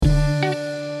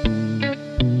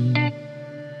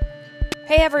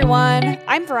Hey everyone,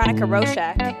 I'm Veronica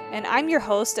Roshek, and I'm your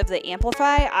host of the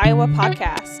Amplify Iowa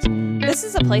podcast. This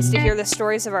is a place to hear the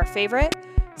stories of our favorite,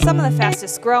 some of the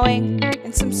fastest growing,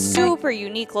 and some super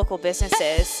unique local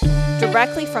businesses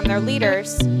directly from their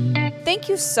leaders. Thank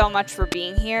you so much for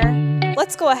being here.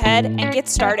 Let's go ahead and get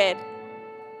started.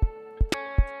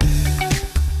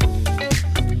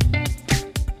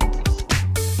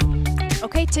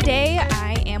 Okay, today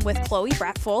I am with Chloe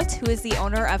Bratfolt, who is the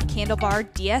owner of Candle Bar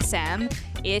DSM.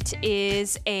 It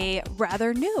is a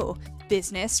rather new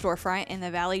business storefront in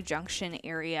the Valley Junction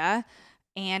area.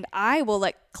 And I will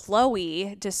let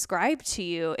Chloe describe to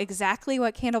you exactly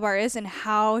what Candle Bar is and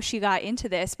how she got into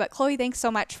this. But Chloe, thanks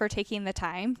so much for taking the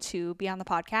time to be on the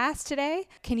podcast today.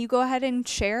 Can you go ahead and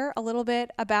share a little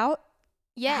bit about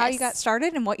how you got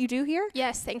started and what you do here?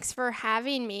 Yes, thanks for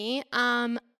having me.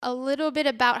 A little bit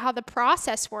about how the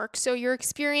process works. So your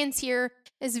experience here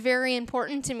is very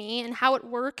important to me, and how it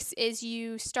works is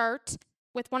you start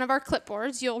with one of our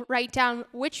clipboards. You'll write down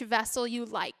which vessel you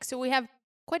like. So we have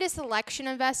quite a selection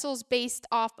of vessels based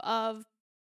off of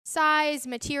size,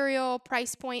 material,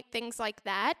 price point, things like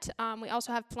that. We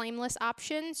also have flameless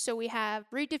options. So we have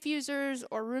reed diffusers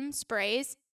or room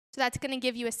sprays. So that's going to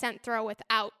give you a scent throw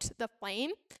without the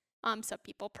flame. Some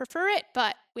people prefer it,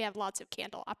 but we have lots of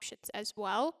candle options as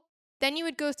well. Then you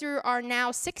would go through our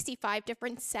now 65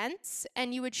 different scents,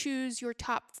 and you would choose your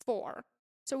top 4.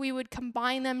 So we would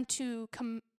combine them to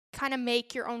kind of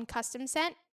make your own custom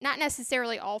scent. Not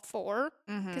necessarily all 4,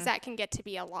 because that can get to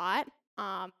be a lot.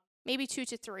 Maybe 2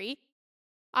 to 3.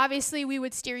 Obviously, we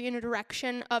would steer you in a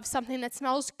direction of something that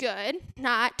smells good,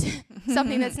 not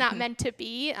something that's not meant to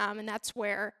be. And that's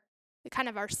where kind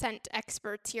of our scent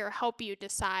experts here help you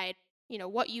decide,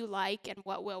 what you like and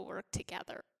what will work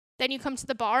together. Then you come to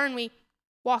the bar and we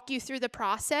walk you through the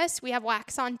process. We have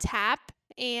wax on tap,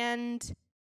 and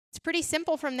it's pretty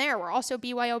simple from there. We're also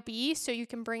BYOB, so you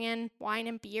can bring in wine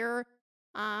and beer.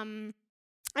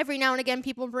 Every now and again,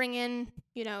 people bring in,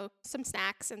 some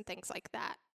snacks and things like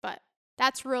that. But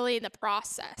that's really the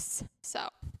process. So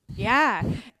yeah,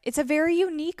 it's a very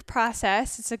unique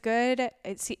process. It's a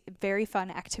very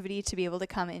fun activity to be able to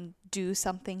come and do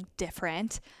something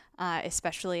different,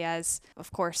 especially as,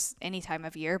 of course, any time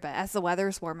of year, but as the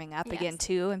weather's warming up again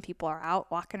too, and people are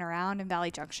out walking around in Valley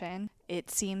Junction,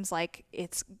 it seems like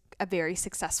it's a very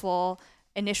successful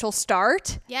initial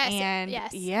start.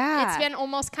 Yes. Yeah. It's been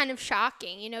almost kind of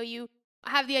shocking. You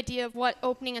have the idea of what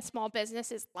opening a small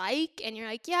business is like, and you're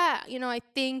like, yeah, I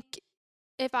think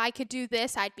if I could do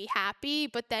this, I'd be happy.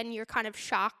 But then you're kind of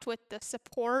shocked with the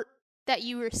support that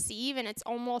you receive. And it's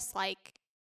almost like,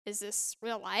 is this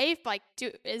real life? Like,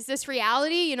 is this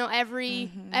reality?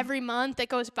 Every month that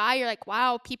goes by, you're like,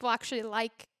 wow, people actually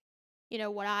like,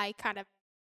 what I kind of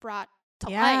brought to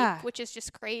life, which is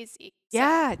just crazy.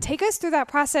 Yeah. Take us through that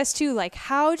process too. Like,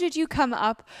 how did you come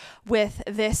up with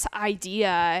this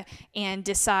idea and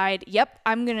decide, yep,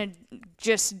 I'm going to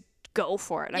just go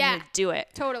for it. I'm going to do it.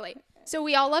 Totally. So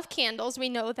we all love candles. We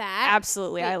know that.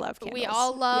 Absolutely. I love candles. We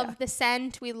all love the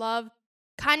scent. We love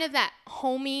kind of that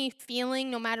homey feeling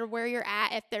no matter where you're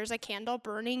at. If there's a candle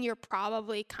burning, you're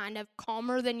probably kind of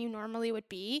calmer than you normally would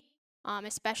be,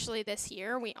 especially this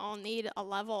year. We all need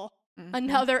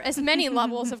as many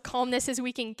levels of calmness as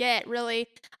we can get, really.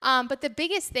 But the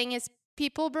biggest thing is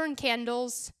people burn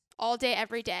candles all day,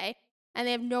 every day, and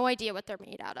they have no idea what they're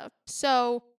made out of.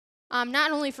 So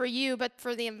not only for you, but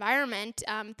for the environment,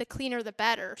 the cleaner, the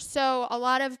better. So a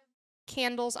lot of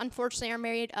candles, unfortunately, are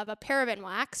made of a paraben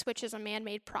wax, which is a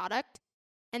man-made product,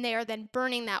 and they are then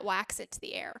burning that wax into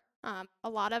the air. A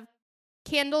lot of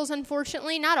candles,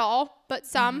 unfortunately, not all, but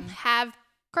some have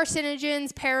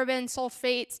carcinogens, parabens,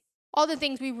 sulfates, all the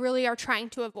things we really are trying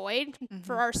to avoid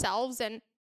for ourselves and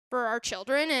for our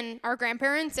children and our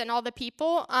grandparents and all the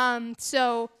people.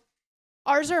 So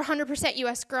ours are 100%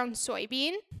 U.S. grown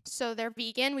soybean, so they're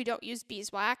vegan. We don't use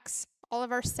beeswax. All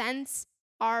of our scents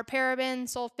are paraben,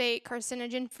 sulfate,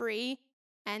 carcinogen free,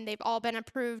 and they've all been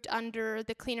approved under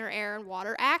the Cleaner Air and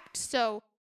Water Act. So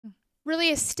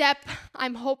really a step,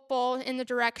 I'm hopeful, in the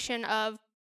direction of,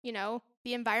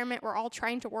 the environment we're all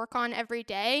trying to work on every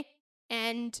day.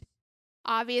 And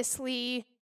obviously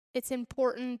it's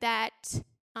important that,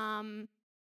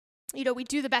 we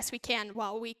do the best we can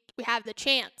while we have the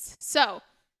chance. So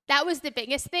that was the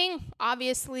biggest thing.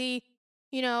 Obviously,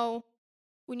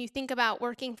 when you think about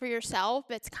working for yourself,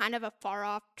 it's kind of a far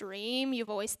off dream. You've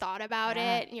always thought about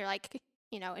it. And you're like,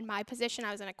 in my position,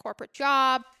 I was in a corporate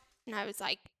job, and I was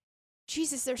like,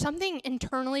 Jesus, there's something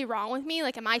internally wrong with me.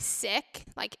 Like, am I sick?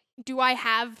 Like, do I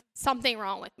have something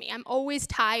wrong with me? I'm always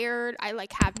tired. I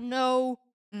have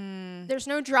there's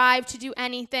no drive to do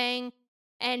anything.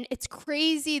 And it's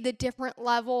crazy the different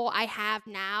level I have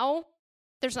now.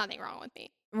 There's nothing wrong with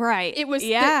me. Right. It was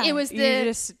yeah. it was You the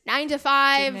just 9 to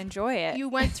 5. didn't enjoy it. You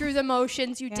went through the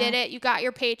motions, you did it, you got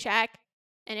your paycheck,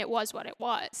 and it was what it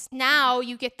was. Now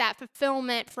you get that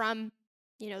fulfillment from,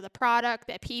 the product,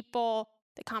 the people,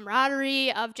 the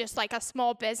camaraderie of just like a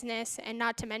small business, and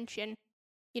not to mention,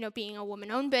 being a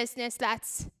woman-owned business,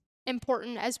 that's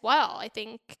important as well. I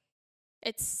think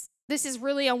this is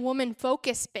really a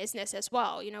woman-focused business as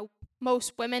well.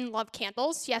 Most women love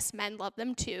candles. Yes, men love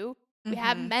them too. We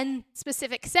have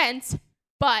men-specific scents,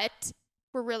 but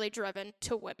we're really driven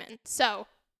to women. So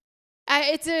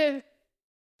it's a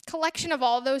collection of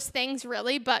all those things,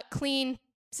 really, but clean,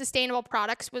 sustainable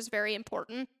products was very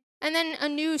important. And then a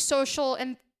new social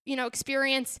and,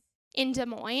 experience in Des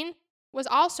Moines was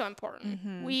also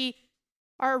important. We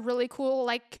are a really cool,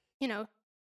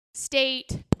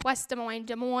 state, West Des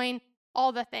Moines,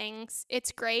 all the things.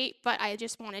 It's great, but I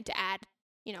just wanted to add,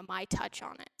 my touch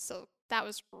on it. So that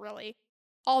was really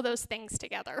all those things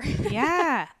together.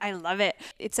 Yeah, I love it.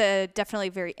 It's a definitely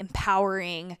very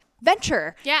empowering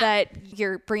venture that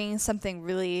you're bringing something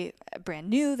really brand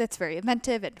new that's very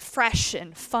inventive and fresh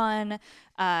and fun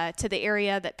to the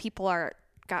area that people are,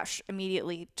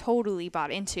 immediately totally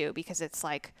bought into, because it's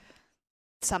like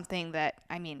something that,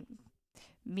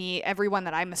 everyone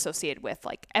that I'm associated with,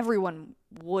 like everyone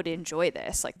would enjoy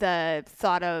this. Like the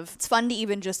thought of, it's fun to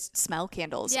even just smell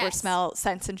candles or smell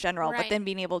scents in general, but then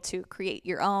being able to create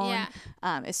your own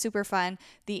is super fun.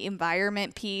 The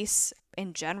environment piece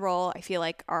in general, I feel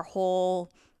like our whole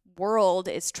world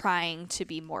is trying to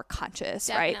be more conscious,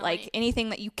 right? Like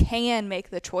anything that you can make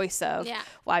the choice of,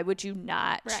 why would you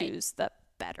not choose the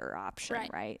better option,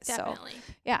 right? Definitely.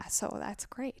 So that's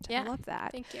great. I love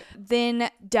that. Thank you. Then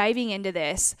diving into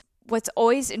this, what's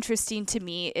always interesting to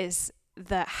me is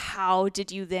how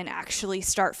did you then actually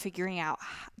start figuring out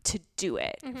to do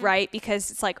it, right?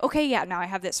 Because it's like, okay, now I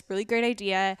have this really great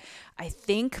idea. I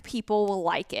think people will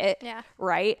like it,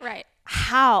 right? Right.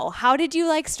 How did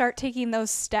you start taking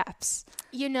those steps?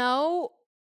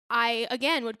 I,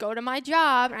 again, would go to my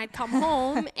job and I'd come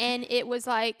home and it was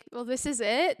like, well, this is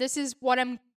it. This is what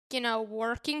I'm,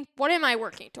 what am I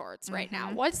working towards right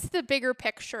now? What's the bigger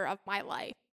picture of my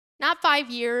life? Not 5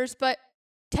 years, but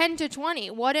 10 to 20.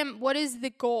 What is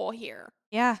the goal here?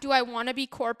 Yeah. Do I want to be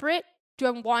corporate? Do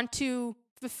I want to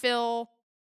fulfill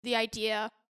the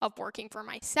idea of working for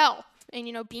myself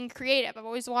and, being creative?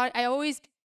 I always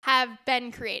have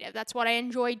been creative. That's what I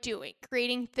enjoy doing,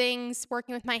 creating things,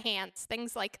 working with my hands,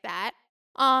 things like that.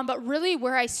 But really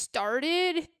where I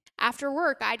started after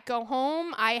work, I'd go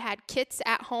home. I had kits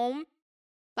at home,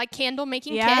 like candle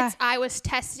making kits. I was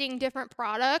testing different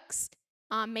products,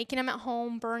 making them at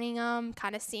home, burning them,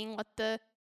 kind of seeing what the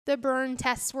burn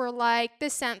tests were like,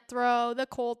 the scent throw, the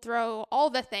cold throw,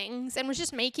 all the things, and was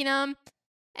just making them.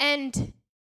 And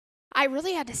I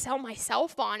really had to sell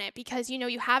myself on it because,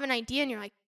 you have an idea and you're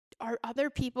like, are other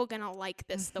people going to like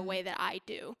this the way that I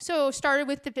do? So started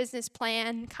with the business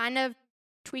plan, kind of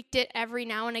tweaked it every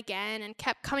now and again and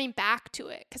kept coming back to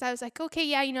it because I was like,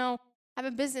 okay, I have a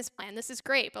business plan. This is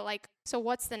great. But so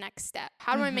what's the next step?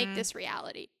 How do I make this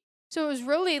reality? So it was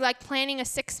really like planning a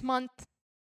 6-month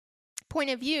point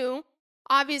of view.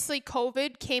 Obviously,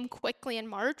 COVID came quickly in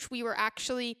March. We were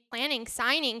actually planning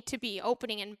signing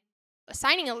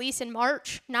a lease in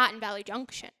March, not in Valley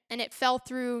Junction. And it fell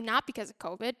through not because of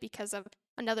COVID, because of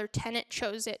another tenant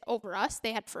chose it over us.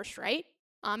 They had first right.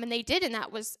 And they did.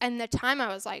 And the time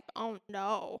I was like, oh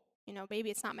no, maybe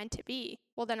it's not meant to be.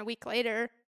 Well, then a week later,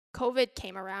 COVID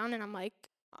came around and I'm like,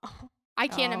 oh, I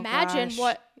can't imagine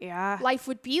what life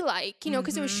would be like,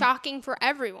 because it was shocking for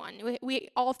everyone. We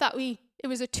all thought it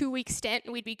was a 2-week stint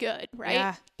and we'd be good, right?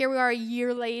 Yeah. Here we are a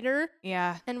year later.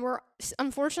 Yeah. And we're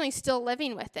unfortunately still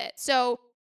living with it. So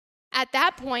at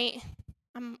that point,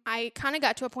 I kind of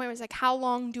got to a point where it's like, how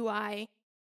long do I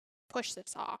push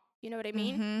this off? You know what I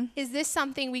mean? Is this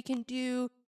something we can do,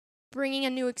 bringing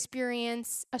a new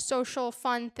experience, a social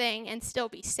fun thing, and still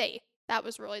be safe? That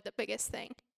was really the biggest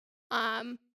thing.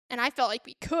 And I felt like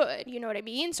we could, you know what I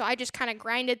mean? So I just kind of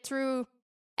grinded through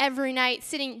every night,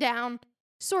 sitting down,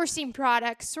 sourcing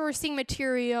products, sourcing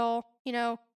material,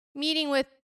 meeting with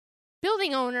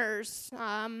building owners,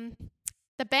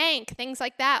 the bank, things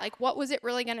like that. Like, what was it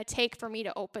really going to take for me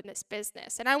to open this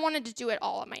business? And I wanted to do it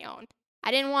all on my own.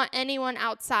 I didn't want anyone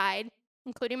outside,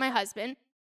 including my husband,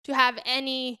 to have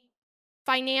any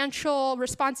financial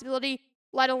responsibility,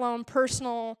 let alone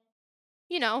personal,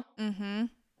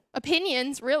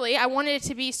 opinions, really. I wanted it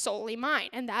to be solely mine.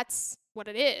 And that's what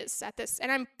it is at this. And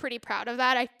I'm pretty proud of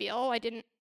that, I feel. I didn't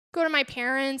go to my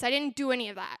parents. I didn't do any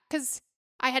of that because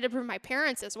I had to prove my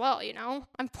parents as well, you know?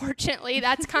 Unfortunately,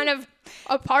 that's kind of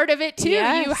a part of it too.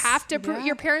 Yes. You have to prove, Yeah.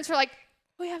 your parents were like,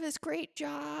 we have this great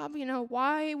job, you know,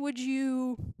 why would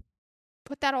you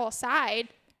put that all aside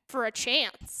for a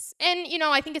chance? And, you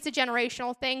know, I think it's a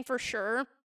generational thing for sure.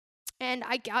 And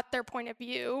I got their point of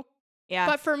view. Yeah.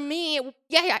 But for me,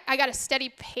 yeah, I got a steady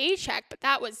paycheck, but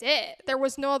that was it. There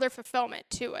was no other fulfillment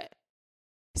to it.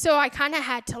 So I kind of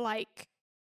had to like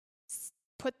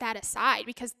put that aside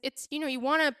because it's, you know, you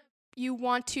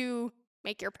want to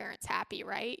make your parents happy,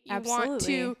 right? You Absolutely. want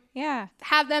to Yeah.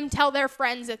 have them tell their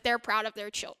friends that they're proud of their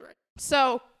children.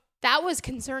 So that was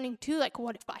concerning too. Like,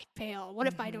 what if I fail? What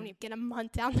if I don't even get a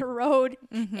month down the road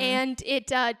and it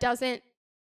doesn't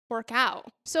work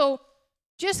out? So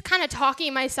just kind of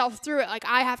talking myself through it. Like,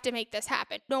 I have to make this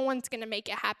happen. No one's going to make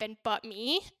it happen but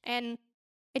me. And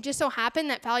it just so happened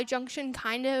that Valley Junction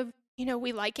kind of, you know,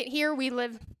 we like it here. We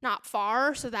live not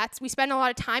far. So we spend a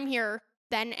lot of time here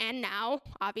then and now,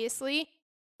 obviously.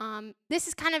 This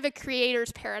is kind of a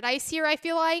creator's paradise here, I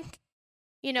feel like.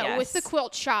 You know, with the Yes.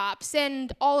 quilt shops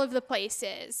and all of the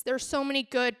places. There's so many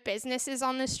good businesses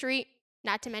on the street,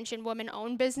 not to mention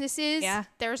women-owned businesses. Yeah.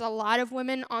 There's a lot of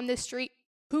women on the street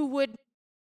who would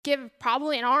give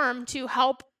probably an arm to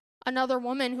help another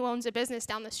woman who owns a business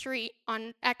down the street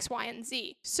on X, Y, and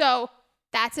Z. So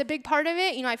that's a big part of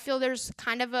it. You know, I feel there's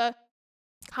kind of a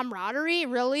camaraderie,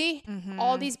 really.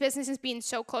 All these businesses being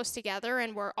so close together,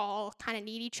 and we're all kind of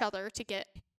need each other to get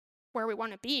where we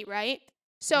want to be, right?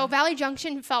 So Valley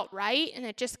Junction felt right, and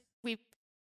we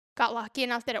got lucky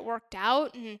enough that it worked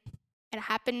out, and it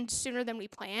happened sooner than we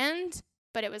planned.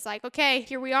 But it was like, okay,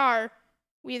 here we are.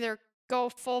 We either go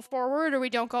full forward or we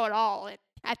don't go at all. And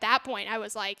at that point, I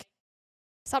was like,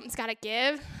 something's got to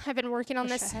give. I've been working on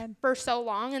Push this ahead. for so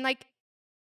long, and like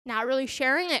not really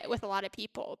sharing it with a lot of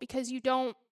people because you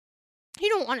don't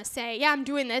want to say, yeah, I'm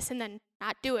doing this and then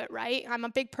not do it, right? I'm a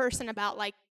big person about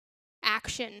like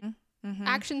action.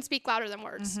 Actions speak louder than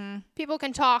words. People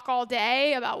can talk all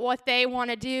day about what they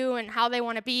want to do and how they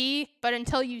want to be, but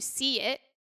until you see it,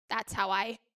 that's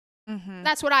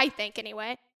what I think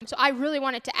anyway. So I really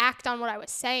wanted to act on what I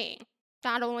was saying,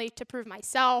 not only to prove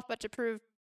myself, but to prove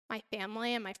my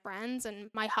family and my friends and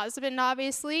my husband,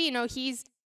 obviously. You know,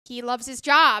 he loves his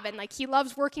job and like he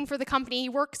loves working for the company he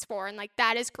works for, and like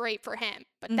that is great for him.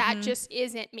 But that just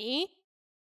isn't me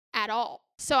at all.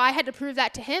 So I had to prove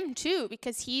that to him too,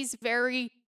 because he's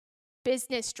very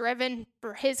business driven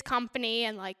for his company,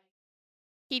 and like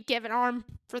he'd give an arm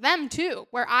for them too,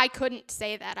 where I couldn't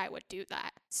say that I would do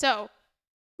that. So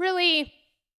really,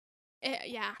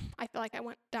 yeah, I feel like I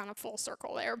went down a full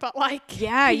circle there, but like,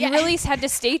 Yeah, you really had to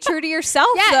stay true to yourself,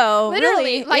 yeah, though.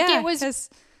 literally. Really. Like Yeah, it was, 'cause-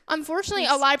 unfortunately,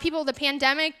 a lot of people, the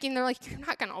pandemic, and they're like, you're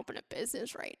not going to open a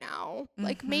business right now.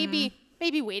 Like maybe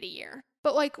wait a year.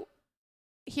 But like,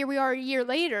 here we are a year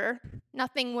later,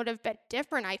 nothing would have been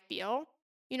different, I feel.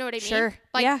 You know what I mean? Sure.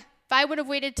 Like, Yeah. if I would have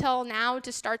waited till now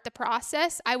to start the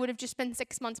process, I would have just been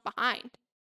 6 months behind.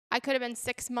 I could have been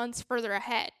 6 months further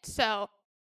ahead. So,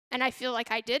 and I feel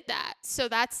like I did that. So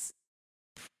that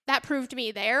proved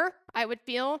me there. I would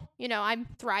feel, you know, I'm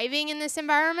thriving in this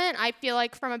environment. I feel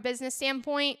like from a business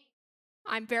standpoint,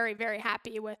 I'm very, very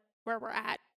happy with where we're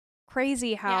at.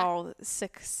 Crazy how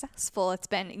successful it's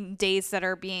been in days that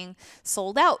are being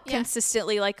sold out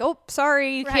consistently. Like, oh,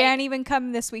 sorry, you can't even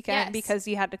come this weekend because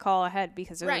you had to call ahead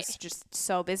because it was just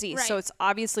so busy. So it's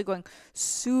obviously going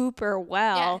super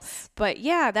well. But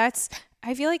yeah,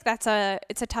 I feel like it's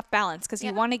a tough balance because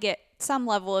you want to get some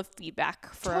level of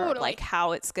feedback for like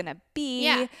how it's going to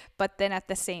be. But then at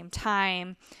the same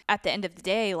time, at the end of the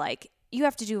day, like, you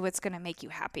have to do what's going to make you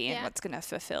happy and what's going to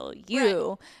fulfill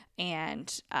you.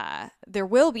 And there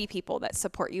will be people that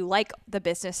support you, like the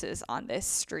businesses on this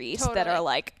street that are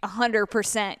like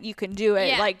 100% you can do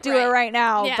it, like do it right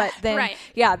now. But then,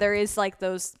 there is like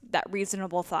that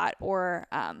reasonable thought. Or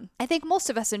I think most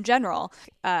of us in general,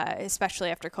 especially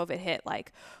after COVID hit,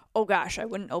 like, oh gosh, I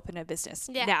wouldn't open a business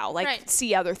now. Like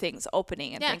see other things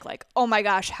opening and think like, oh my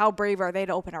gosh, how brave are they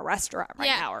to open a restaurant right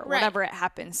now or whatever it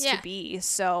happens to be.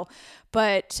 So,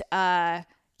 but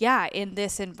in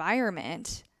this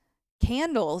environment,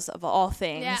 candles of all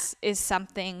things is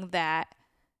something that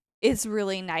is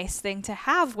really nice thing to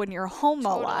have when you're home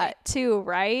a lot too,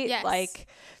 right? Yes. Like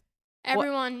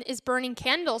everyone is burning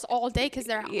candles all day because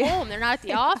they're at home. They're not at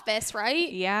the office, right?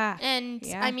 Yeah. And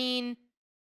I mean,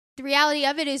 the reality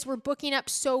of it is we're booking up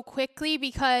so quickly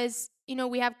because, you know,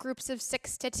 we have groups of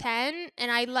 6 to 10,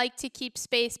 and I like to keep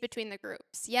space between the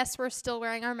groups. Yes, we're still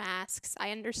wearing our masks.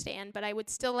 I understand, but I would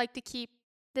still like to keep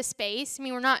the space. I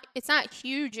mean, it's not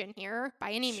huge in here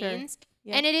by any means.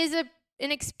 Yeah. And it is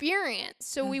an experience.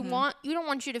 So you don't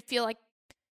want you to feel like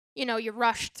you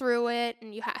rush through it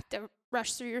and you have to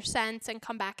rush through your scents and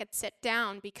come back and sit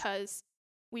down because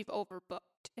we've overbooked,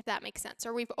 if that makes sense,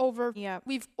 or we've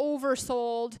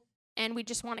oversold and we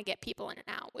just want to get people in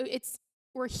and out.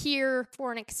 We're here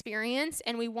for an experience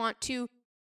and we want to,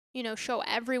 show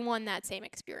everyone that same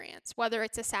experience, whether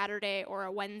it's a Saturday or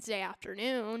a Wednesday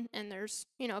afternoon and there's,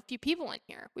 a few people in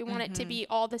here. We want it to be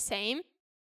all the same.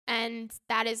 And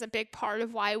that is a big part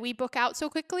of why we book out so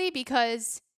quickly,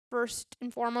 because first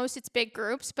and foremost, it's big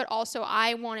groups, but also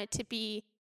I want it to be,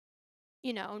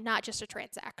 not just a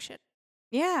transaction.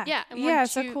 Yeah. Yeah.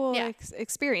 It's a cool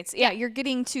experience. Yeah. You're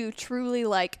getting to truly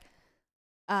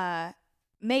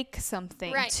make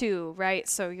something too, right?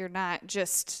 So you're not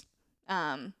just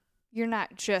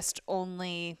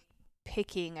only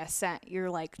picking a scent.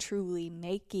 You're truly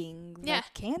making the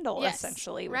candle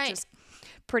essentially, which is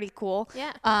pretty cool.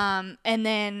 Yeah. And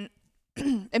then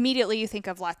immediately you think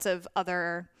of lots of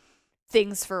other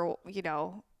things for,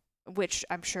 which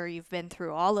I'm sure you've been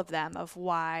through all of them, of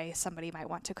why somebody might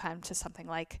want to come to something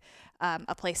like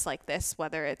a place like this,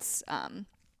 whether it's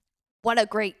what a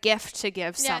great gift to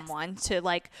give someone,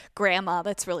 to grandma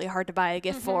that's really hard to buy a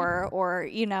gift for, or,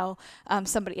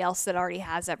 somebody else that already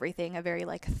has everything, a very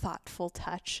thoughtful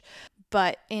touch.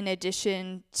 But in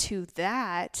addition to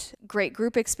that, great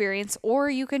group experience, or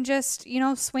you can just,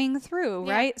 swing through,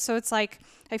 right? So it's I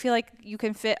feel like you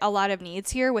can fit a lot of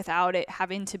needs here without it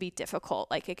having to be difficult.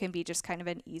 It can be just kind of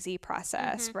an easy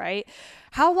process, right?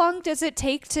 How long does it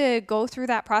take to go through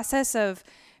that process of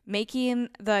making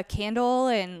the candle?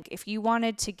 And if you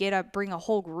wanted to bring a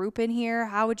whole group in here,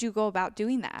 how would you go about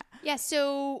doing that? Yeah,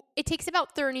 so it takes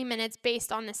about 30 minutes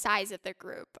based on the size of the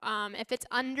group. If it's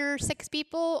under 6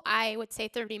 people, I would say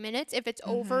 30 minutes. If it's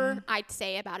over, I'd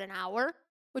say about an hour,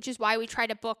 which is why we try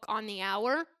to book on the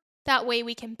hour. That way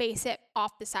we can base it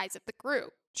off the size of the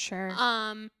group. Sure.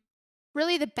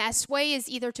 Really the best way is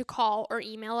either to call or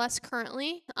email us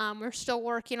currently. We're still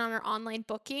working on our online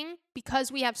booking.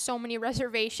 Because we have so many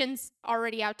reservations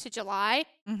already out to July,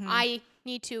 I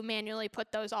need to manually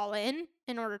put those all in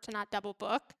order to not double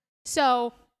book.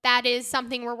 So that is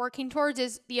something we're working towards,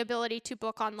 is the ability to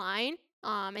book online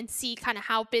and see kind of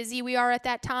how busy we are at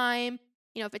that time.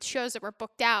 If it shows that we're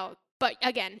booked out. But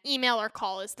again, email or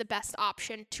call is the best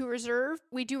option to reserve.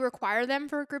 We do require them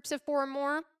for groups of 4 or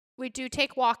more. We do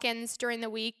take walk-ins during the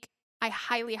week. I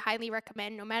highly, highly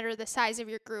recommend, no matter the size of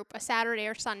your group, a Saturday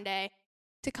or Sunday,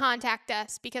 to contact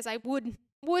us, because I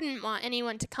wouldn't want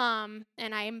anyone to come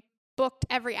and I'm booked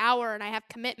every hour and I have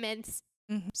commitments.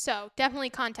 So definitely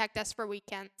contact us for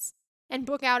weekends and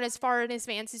book out as far in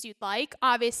advance as you'd like,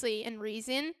 obviously in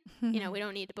reason. We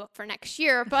don't need to book for next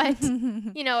year, but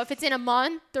if it's in a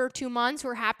month or 2 months,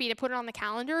 we're happy to put it on the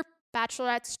calendar.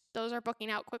 Bachelorettes, those are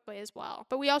booking out quickly as well.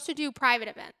 But we also do private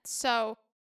events. So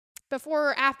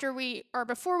before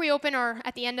we open, or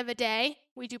at the end of a day,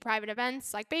 we do private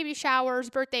events like baby showers,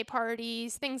 birthday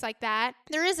parties, things like that.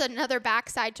 There is another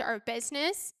backside to our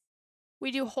business.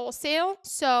 We do wholesale.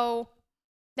 So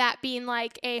that being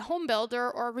a home builder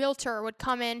or a realtor would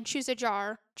come in, choose a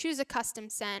jar, choose a custom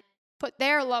scent, put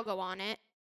their logo on it,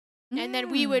 and then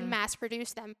we would mass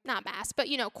produce them. Not mass, but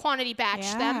quantity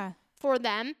batch them for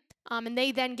them. And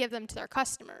they then give them to their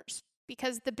customers,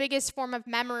 because the biggest form of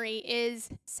memory is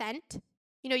scent.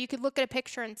 You could look at a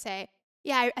picture and say,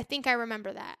 yeah, I think I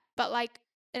remember that. But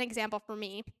an example for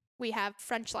me, we have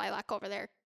French lilac over there.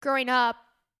 Growing up,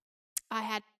 I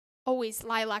had always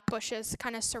lilac bushes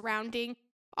kind of surrounding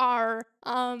our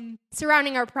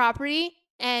property,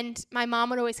 and my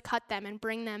mom would always cut them and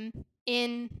bring them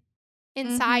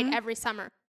inside every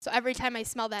summer. So every time I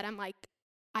smell that, I'm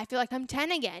I feel like I'm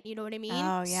 10 again. You know what I mean?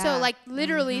 Oh, yeah. So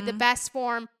literally the best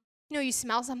form, you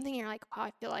smell something and you're like, wow,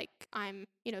 I feel like I'm,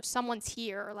 someone's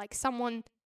here, or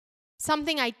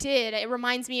something I did. It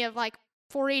reminds me of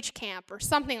 4-H camp or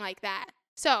something like that.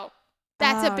 So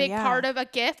that's a big part of a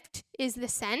gift, is the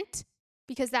scent,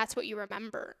 because that's what you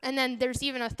remember. And then there's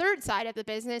even a third side of the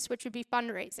business, which would be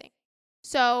fundraising.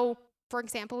 So for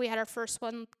example, we had our first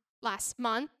one last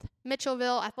month,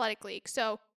 Mitchellville Athletic League.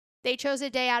 So they chose a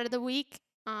day out of the week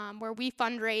where we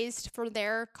fundraised for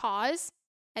their cause,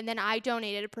 and then I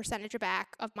donated a percentage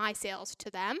back of my sales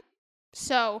to them.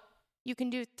 So you can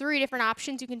do 3 different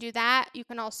options. You can do that. You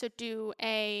can also do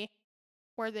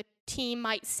where the team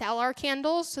might sell our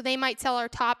candles. So they might sell our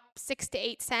top 6 to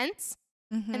 8 cents,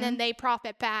 and then they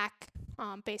profit back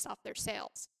based off their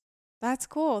sales. That's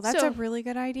cool. That's a really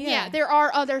good idea. Yeah, there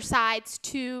are other sides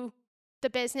to the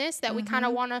business that we kind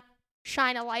of want to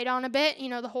shine a light on a bit.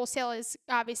 The wholesale is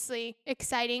obviously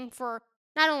exciting for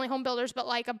not only home builders, but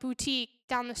like a boutique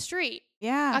down the street,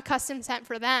 Yeah. a custom scent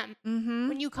for them. Mm-hmm.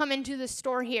 When you come into the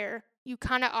store here, you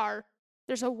kind of are,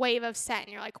 there's a wave of scent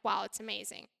and you're like, wow, it's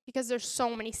amazing because there's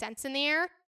so many scents in the air.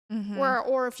 Mm-hmm.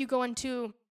 Or if you go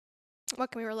into,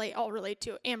 what can we relate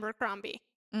to? Abercrombie.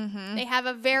 Mm-hmm. They have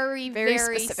a very, very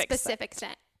specific specific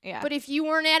scent. Yeah. But if you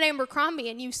weren't at Abercrombie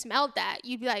and you smelled that,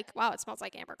 you'd be like, wow, it smells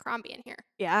like Abercrombie in here.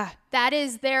 Yeah. That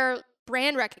is their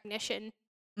brand recognition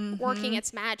Mm-hmm. working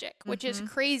its magic, which is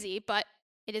crazy, but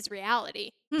it is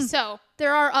reality. Hmm. So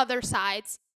there are other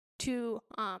sides to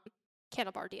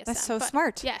Candle Bar DSM. That's so but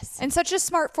smart. Yes. And such a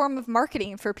smart form of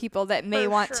marketing for people that may For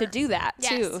want to sure. do that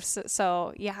too. Yes.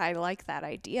 So yeah, I like that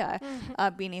idea.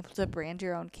 Mhm. Being able to brand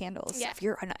your own candles. Yeah. If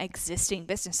you're an existing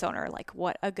business owner, like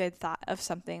what a good thought of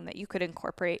something that you could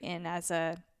incorporate in as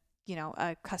a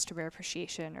customer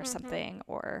appreciation or something,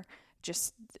 or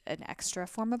just an extra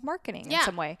form of marketing in Yeah.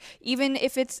 some way. Even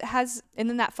if it has, and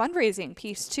then that fundraising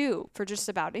piece too, for just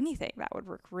about anything, that would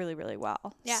work really, really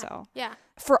well. Yeah. So Yeah.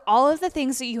 for all of the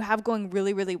things that you have going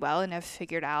really, really well and have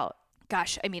figured out,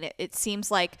 gosh, I mean, it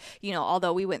seems like,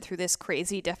 although we went through this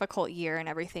crazy difficult year and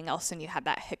everything else, and you had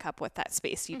that hiccup with that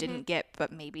space you didn't get,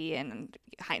 but maybe in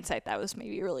hindsight, that was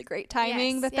maybe really great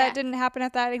timing Yes, that didn't happen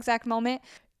at that exact moment.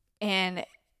 And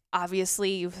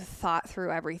obviously you've thought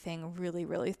through everything really,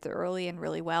 really thoroughly and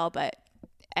really well, but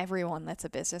everyone that's a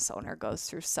business owner goes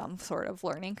through some sort of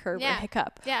learning curve or Yeah.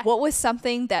 hiccup. Yeah. What was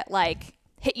something that like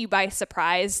hit you by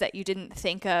surprise that you didn't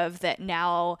think of that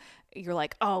now you're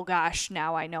like, oh gosh,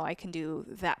 now I know I can do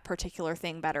that particular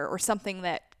thing better, or something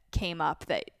that came up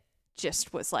that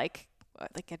just was like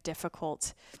a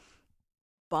difficult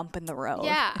bump in the road?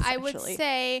 Yeah, I would essentially?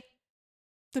 say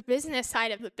the business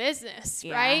side of the business,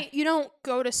 Yeah. right? You don't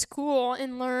go to school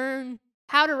and learn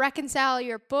how to reconcile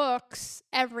your books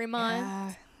every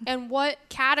month Yeah. and what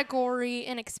category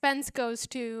an expense goes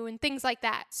to and things like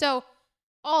that. So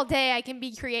all day I can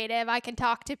be creative, I can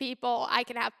talk to people, I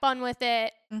can have fun with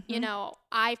it. Mhm.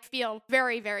 I feel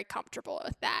very, very comfortable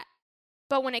with that.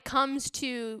 But when it comes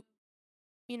to,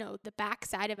 the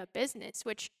backside of a business,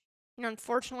 which,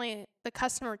 unfortunately the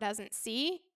customer doesn't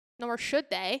see, nor should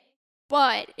they,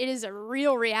 but it is a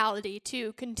real reality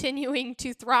to continuing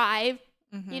to thrive.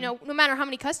 Mhm. No matter how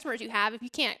many customers you have, if you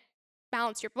can't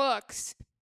balance your books,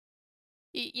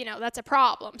 that's a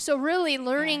problem. So really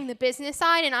learning the business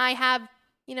side, and I have,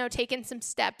 taken some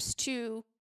steps to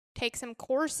take some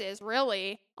courses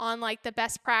really on like the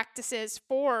best practices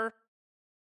for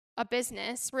a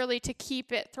business, really to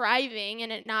keep it thriving and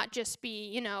it not just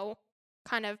be,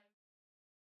 kind of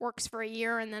works for a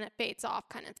year and then it fades off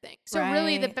kind of thing. So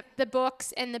really the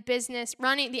books and the business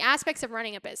running, the aspects of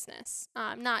running a business,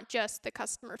 not just the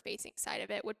customer facing side of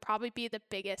it, would probably be the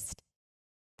biggest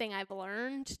thing I've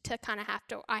learned to kind of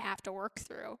I have to work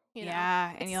through,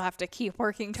 Yeah, and you'll have to keep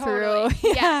working Totally. through.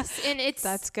 Yeah. Yes. And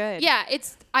That's good. Yeah,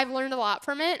 I've learned a lot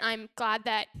from it. I'm glad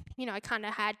that, I kind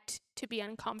of had to be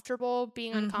uncomfortable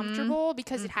being uncomfortable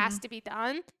because it has to be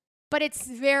done. But it's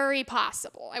very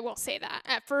possible. I will say that.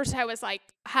 At first, I was like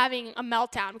having a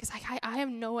meltdown because I have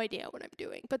no idea what I'm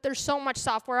doing. But there's so much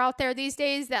software out there these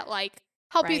days that like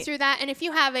help you Right. through that. And if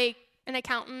you have an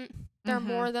accountant, they're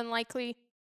more than likely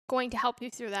going to help you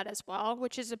through that as well,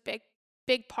 which is a big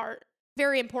part,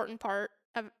 very important part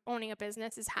of owning a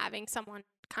business, is having someone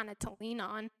kind of to lean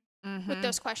on with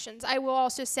those questions. I will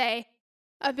also say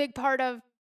a big part of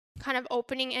kind of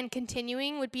opening and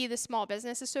continuing would be the Small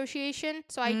Business Association.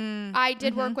 So I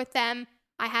did work with them.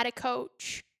 I had a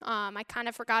coach. I kind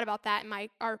of forgot about that in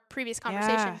our previous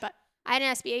conversation, Yeah. but I had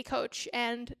an SBA coach,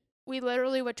 and we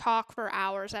literally would talk for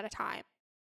hours at a time,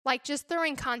 like just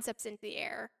throwing concepts into the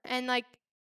air, and like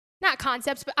not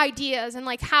concepts, but ideas, and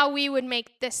like how we would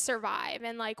make this survive,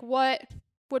 and like what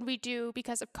would we do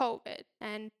because of COVID.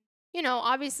 And,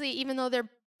 obviously, even though they're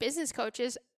business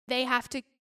coaches, they have to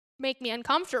make me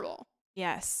uncomfortable.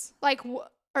 Yes. Like,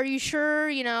 are you sure?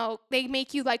 They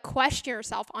make you like question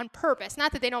yourself on purpose.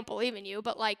 Not that they don't believe in you,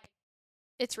 but like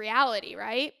it's reality,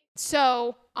 right?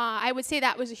 So I would say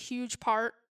that was a huge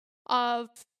part of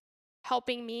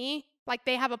helping me. Like,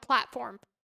 they have a platform.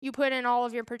 You put in all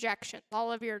of your projections,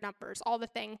 all of your numbers, all the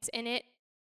things, and it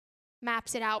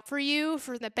maps it out for you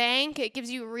for the bank. It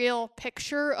gives you a real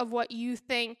picture of what you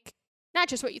think, not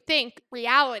just what you think,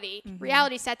 reality.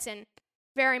 Reality sets in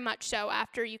very much so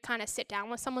after you kind of sit down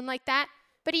with someone like that.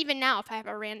 But even now, if I have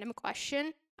a random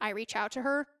question, I reach out to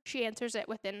her. She answers it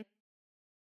within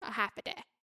a half a day.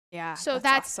 Yeah. So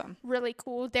that's awesome. really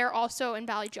cool. They're also in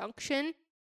Valley Junction.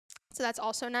 So that's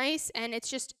also nice. And it's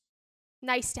just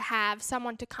nice to have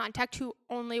someone to contact who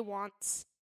only wants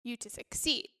you to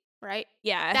succeed, right?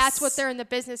 Yes. That's what they're in the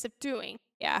business of doing,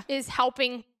 Yeah. is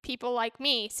helping people like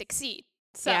me succeed.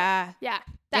 So, Yeah.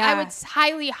 I would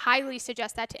highly, highly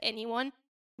suggest that to anyone.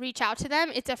 Reach out to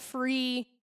them. It's a free,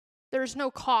 there's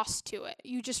no cost to it.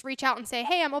 You just reach out and say,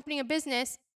 hey, I'm opening a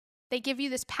business. They give you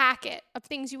this packet of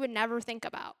things you would never think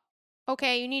about.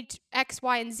 Okay, you need X,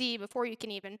 Y, and Z before you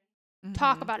can even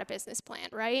talk about a business plan,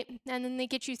 right? And then they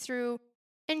get you through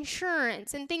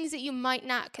insurance and things that you might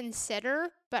not consider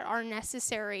but are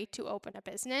necessary to open a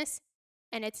business.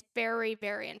 And it's very,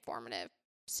 very informative.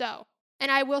 So,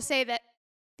 and I will say that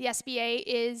the SBA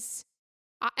is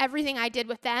everything I did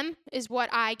with them is what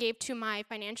I gave to my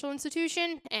financial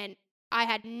institution, and I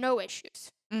had no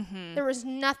issues. There was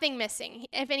nothing missing.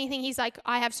 If anything, he's like,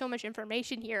 I have so much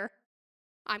information here.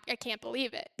 I can't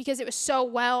believe it, because it was so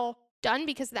well done,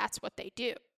 because that's what they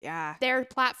do. Yeah. Their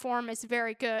platform is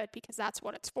very good because that's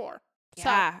what it's for.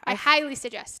 Yeah, So I highly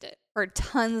suggest it. Heard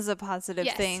tons of positive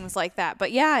Yes. things like that.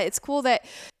 But yeah, it's cool that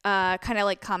kind of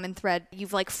like common thread,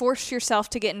 you've like forced yourself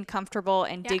to get comfortable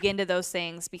and dig into those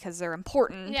things because they're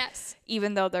important. Yes.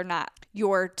 Even though they're not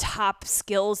your top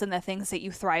skills and the things that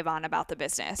you thrive on about the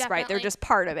business, right? They're Definitely. just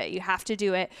part of it. You have to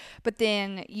do it. But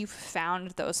then you've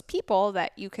found those people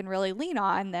that you can really lean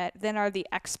on that then are the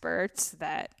experts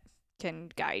that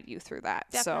can guide you through that.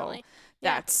 Definitely. So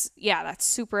that's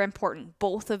super important.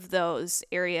 Both of those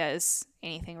areas,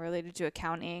 anything related to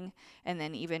accounting and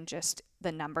then even just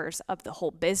the numbers of the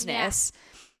whole business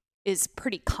is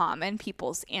pretty common,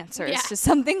 people's answers to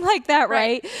something like that,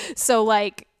 right? So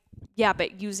like, yeah,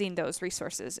 but using those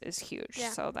resources is huge.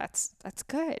 Yeah. So that's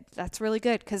good. That's really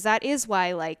good, because that is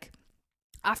why like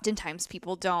oftentimes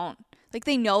people don't, like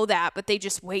they know that, but they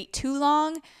just wait too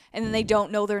long and then they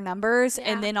don't know their numbers.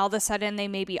 Yeah. And then all of a sudden they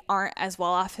maybe aren't as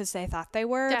well off as they thought they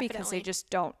were because Definitely. they just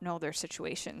don't know their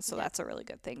situation. So that's a really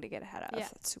good thing to get ahead of. Yeah.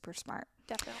 That's super smart.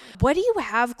 Definitely. What do you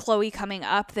have, Chloe, coming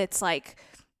up that's like,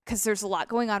 because there's a lot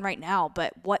going on right now,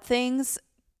 but what things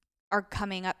are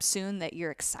coming up soon that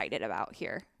you're excited about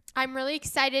here? I'm really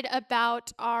excited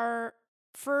about our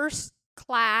first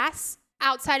class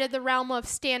outside of the realm of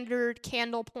standard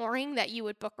candle pouring that you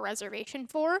would book a reservation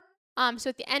for.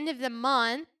 So at the end of the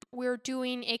month, we're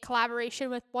doing a collaboration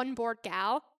with One Board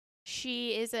Gal.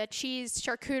 She is a cheese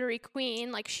charcuterie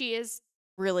queen. Like, she is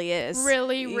Really is.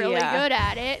 really, really good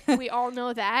at it. We all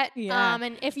know that. Yeah.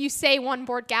 And if you say One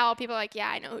Board Gal, people are like, yeah,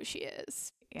 I know who she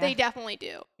is. Yeah. They definitely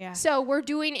do. Yeah. So we're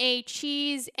doing a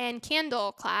cheese and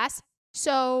candle class.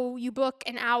 So you book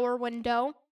an hour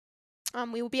window.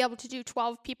 We will be able to do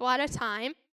 12 people at a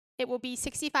time. It will be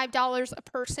 $65 a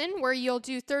person, where you'll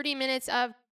do 30 minutes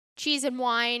of cheese and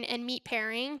wine and meat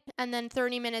pairing, and then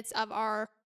 30 minutes of our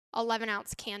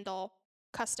 11-ounce candle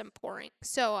custom pouring.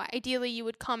 So ideally, you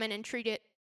would come in and treat it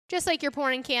just like you're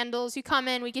pouring candles. You come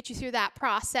in, we get you through that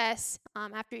process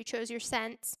after you chose your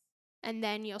scents, and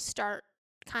then you'll start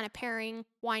kind of pairing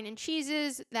wine and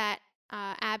cheeses that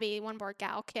Abby, One Board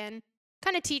Gal, can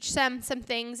kind of teach them some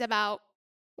things about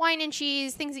wine and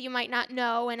cheese, things that you might not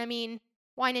know. And I mean,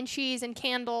 wine and cheese and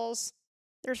candles,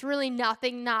 there's really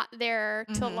nothing not there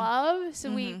to love.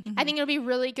 So I think it'll be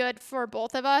really good for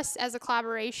both of us as a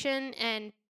collaboration,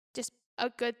 and just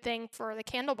a good thing for the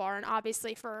Candle Bar, and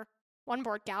obviously for One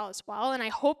Board Gal as well. And I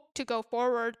hope to go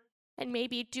forward and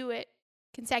maybe do it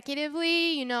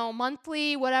consecutively,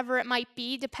 monthly, whatever it might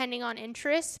be, depending on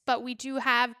interest. But we do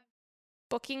have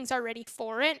bookings already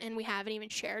for it, and we haven't even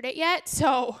shared it yet,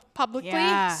 so publicly.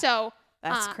 Yeah. So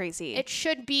That's crazy. it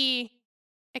should be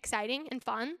exciting and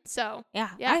fun. So I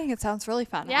think it sounds really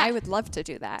fun. Yeah. I would love to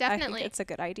do that. I Definitely. think it's a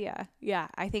good idea. Yeah,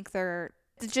 I think it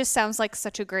just sounds like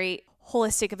such a great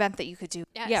holistic event that you could do.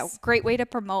 Yes. Yeah, great way to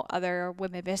promote other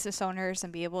women business owners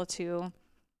and be able to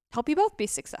help you both be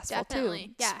successful Definitely.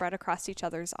 too. Yeah. Spread across each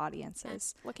other's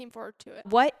audiences. looking forward to it.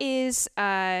 What is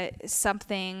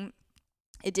something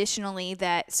additionally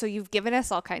so you've given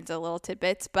us all kinds of little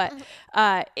tidbits, but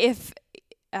if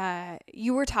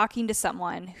you were talking to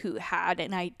someone who had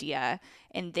an idea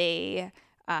and they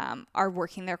are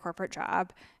working their corporate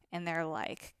job and they're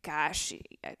like, gosh,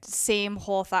 same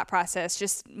whole thought process,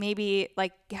 just maybe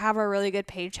like have a really good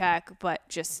paycheck, but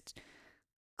just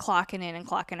clocking in and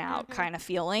clocking out kind of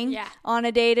feeling on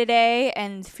a day-to-day,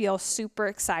 and feel super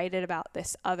excited about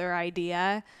this other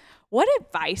idea. What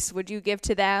advice would you give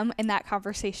to them in that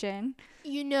conversation?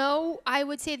 I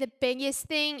would say the biggest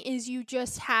thing is you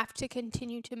just have to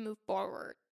continue to move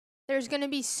forward. There's going to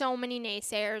be so many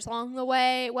naysayers along the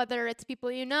way, whether it's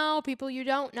people you know, people you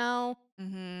don't know.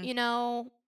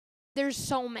 There's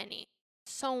so many.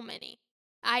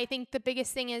 I think the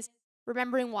biggest thing is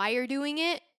remembering why you're doing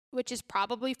it, which is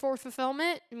probably for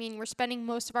fulfillment. I mean, we're spending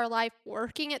most of our life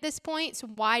working at this point, so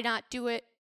why not do it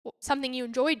something you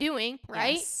enjoy doing,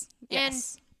 right?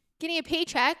 Yes. getting a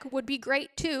paycheck would be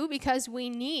great too because we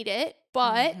need it,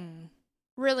 but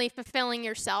really fulfilling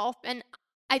yourself. And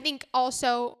I think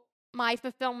also my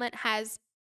fulfillment has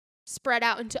spread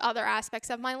out into other aspects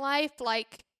of my life.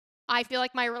 Like, I feel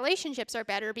like my relationships are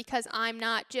better because I'm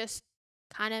not just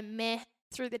kind of meh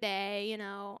through the day, you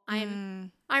know.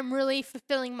 I'm really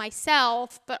fulfilling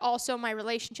myself, but also my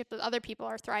relationship with other people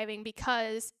are thriving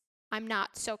because I'm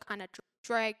not so kind of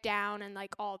dragged down and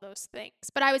like all those things.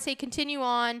 But I would say continue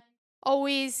on,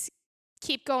 always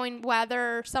keep going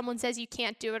whether someone says you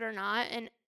can't do it or not. And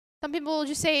some people will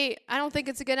just say, I don't think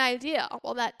it's a good idea.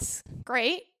 Well, that's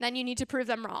great. Then you need to prove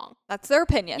them wrong. That's their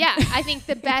opinion. Yeah, I think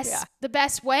the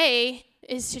best way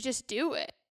is to just do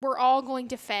it. We're all going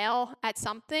to fail at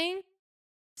something.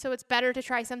 So it's better to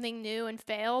try something new and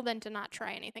fail than to not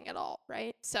try anything at all,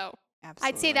 right? So Absolutely.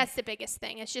 I'd say that's the biggest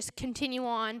thing. It's just continue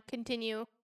on, continue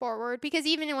forward. Because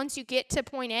even once you get to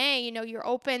point A, you know, you're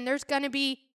open, there's still going to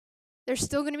be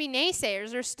naysayers.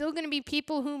 There's still going to be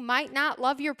people who might not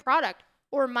love your product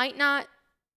or might not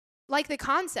like the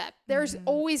concept. There's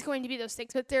always going to be those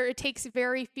things. But it takes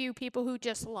very few people who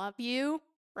just love you,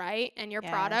 right? And your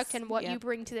product and what you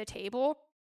bring to the table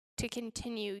to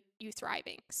continue you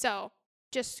thriving. So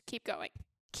just keep going.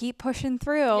 Keep pushing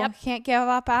through. Yep. Can't give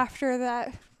up after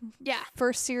that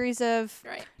first series of,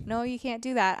 no, you can't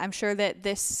do that. I'm sure that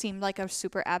this seemed like a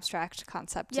super abstract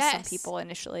concept to some people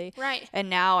initially. Right. And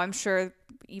now I'm sure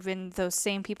even those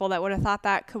same people that would have thought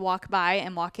that could walk by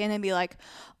and walk in and be like,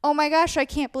 oh my gosh, I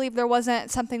can't believe there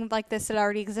wasn't something like this that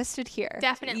already existed here.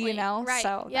 Definitely. You know? Right.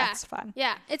 So that's fun.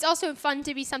 Yeah. It's also fun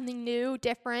to be something new,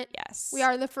 different. Yes. We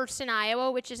are the first in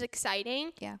Iowa, which is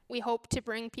exciting. Yeah. We hope to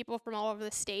bring people from all over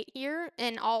the state here.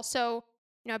 And also,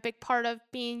 you know, a big part of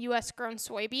being U.S. grown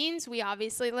soybeans, we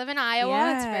obviously live in Iowa.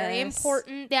 Yes. It's very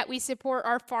important that we support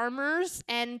our farmers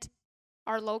and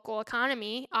our local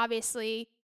economy. Obviously,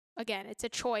 again, it's a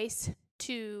choice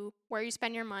to where you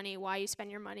spend your money, why you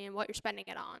spend your money, and what you're spending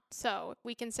it on. So if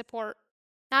we can support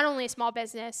not only a small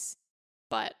business,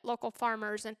 but local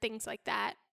farmers and things like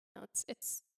that, you know,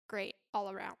 it's great all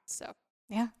around. So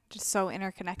yeah, just so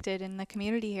interconnected in the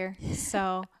community here.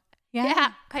 So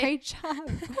great job.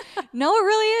 No, it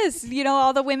really is. You know,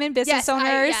 all the women business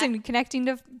owners and connecting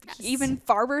to even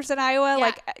farmers in Iowa,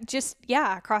 like just,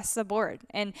 across the board.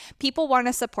 And people want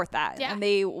to support that and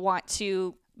they want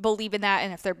to believe in that.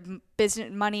 And if their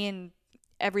business money and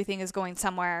everything is going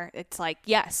somewhere, it's like,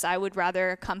 yes, I would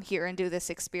rather come here and do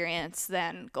this experience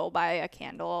than go buy a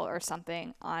candle or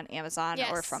something on Amazon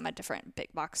or from a different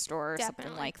big box store or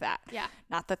something like that. Yeah.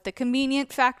 Not that the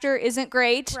convenient factor isn't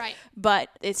great, but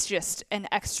it's just an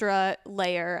extra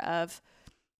layer of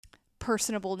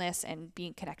personableness and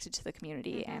being connected to the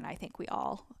community. And I think we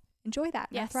all enjoy that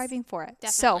and are thriving for it.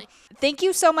 Definitely. So thank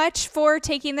you so much for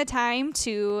taking the time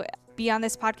to be on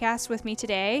this podcast with me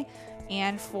today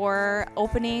and for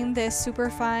opening this super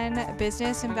fun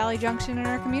business in Valley Junction in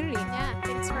our community. Yeah,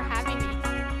 thanks for having me.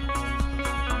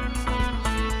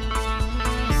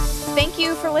 Thank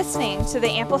you for listening to the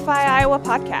Amplify Iowa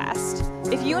podcast.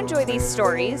 If you enjoy these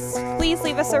stories, please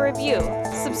leave us a review,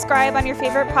 subscribe on your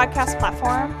favorite podcast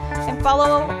platform, and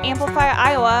follow Amplify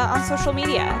Iowa on social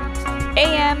media.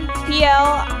 AMPLIFIA.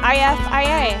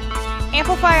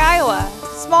 Amplify Iowa.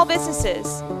 Small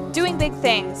businesses doing big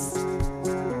things.